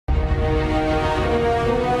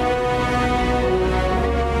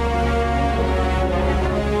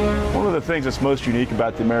things that's most unique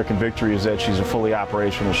about the American Victory is that she's a fully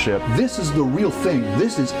operational ship. This is the real thing.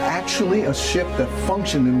 This is actually a ship that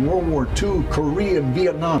functioned in World War II, Korea,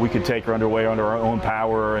 Vietnam. We could take her underway under our own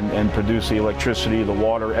power and produce the electricity, the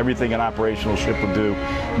water, everything an operational ship would do.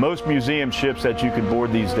 Most museum ships that you could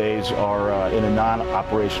board these days are in a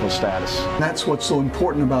non-operational status. That's what's so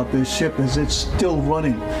important about this ship, is it's still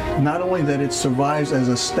running. Not only that it survives as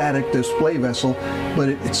a static display vessel, but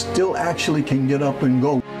it still actually can get up and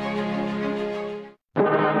go.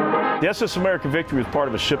 The SS American Victory was part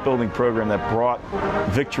of a shipbuilding program that brought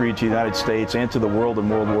victory to the United States and to the world in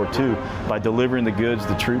World War II by delivering the goods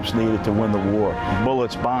the troops needed to win the war.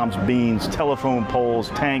 Bullets, bombs, beams, telephone poles,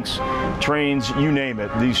 tanks, trains, you name it.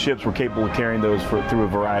 These ships were capable of carrying those through a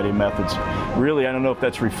variety of methods. Really, I don't know if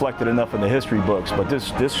that's reflected enough in the history books, but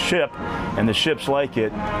this ship and the ships like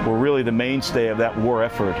it were really the mainstay of that war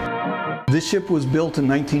effort. This ship was built in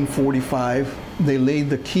 1945. They laid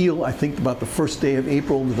the keel, I think, about the first day of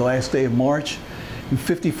April to the last day of March. And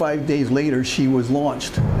 55 days later, she was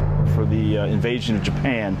launched. For the invasion of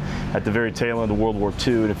Japan at the very tail end of World War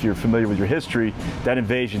II, and if you're familiar with your history, that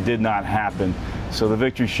invasion did not happen. So the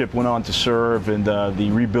Victory ship went on to serve in the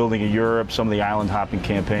rebuilding of Europe, some of the island hopping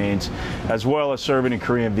campaigns, as well as serving in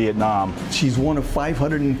Korea and Vietnam. She's one of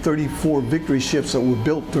 534 Victory ships that were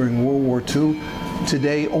built during World War II.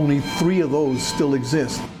 Today, only 3 of those still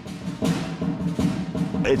exist.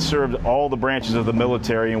 It served all the branches of the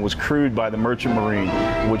military and was crewed by the Merchant Marine,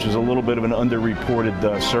 which is a little bit of an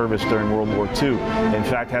underreported service during World War II. In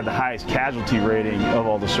fact, had the highest casualty rating of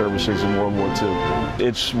all the services in World War II.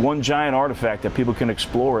 It's one giant artifact that people can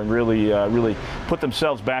explore and really put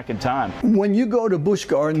themselves back in time. When you go to Busch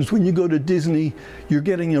Gardens, when you go to Disney, you're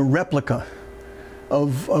getting a replica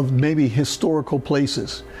of maybe historical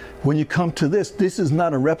places. When you come to this is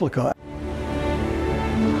not a replica.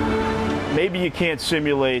 Maybe you can't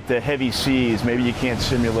simulate the heavy seas, maybe you can't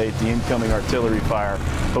simulate the incoming artillery fire,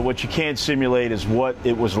 but what you can simulate is what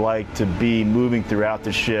it was like to be moving throughout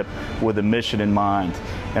the ship with a mission in mind.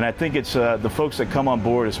 And I think it's the folks that come on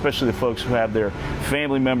board, especially the folks who have their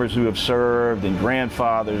family members who have served, and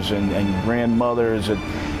grandfathers and grandmothers,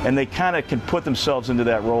 and they kind of can put themselves into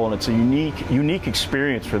that role, and it's a unique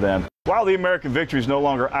experience for them. While the American Victory is no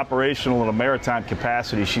longer operational in a maritime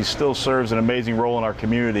capacity, she still serves an amazing role in our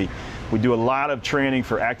community. We do a lot of training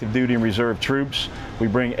for active duty and reserve troops. We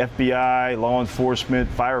bring FBI, law enforcement,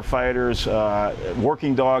 firefighters,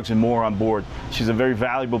 working dogs, and more on board. She's a very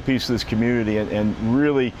valuable piece of this community and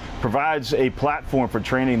really provides a platform for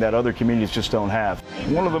training that other communities just don't have.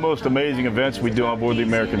 One of the most amazing events we do on board the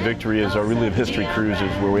American Victory is our Relive History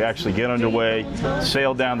cruises, where we actually get underway,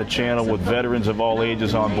 sail down the channel with veterans of all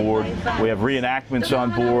ages on board. We have reenactments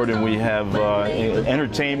on board, and we have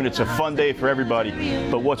entertainment. It's a fun day for everybody.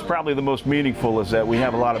 But what's probably the most meaningful is that we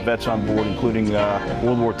have a lot of vets on board, including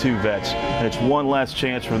World War II vets, and it's one last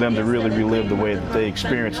chance for them to really relive the way that they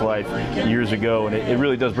experienced life years ago, and it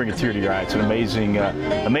really does bring a tear to your eye. It's an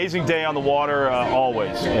amazing day on the water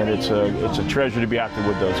always, and it's a treasure to be out there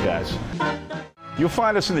with those guys. You'll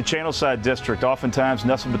find us in the Channelside District, oftentimes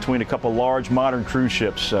nestled between a couple large modern cruise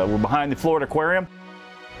ships. We're behind the Florida Aquarium.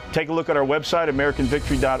 Take a look at our website,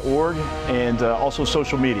 AmericanVictory.org, and also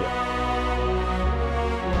social media.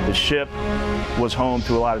 The ship was home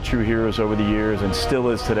to a lot of true heroes over the years, and still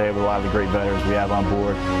is today with a lot of the great veterans we have on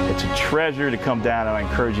board. It's a treasure to come down, and I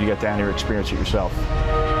encourage you to get down here and experience it yourself.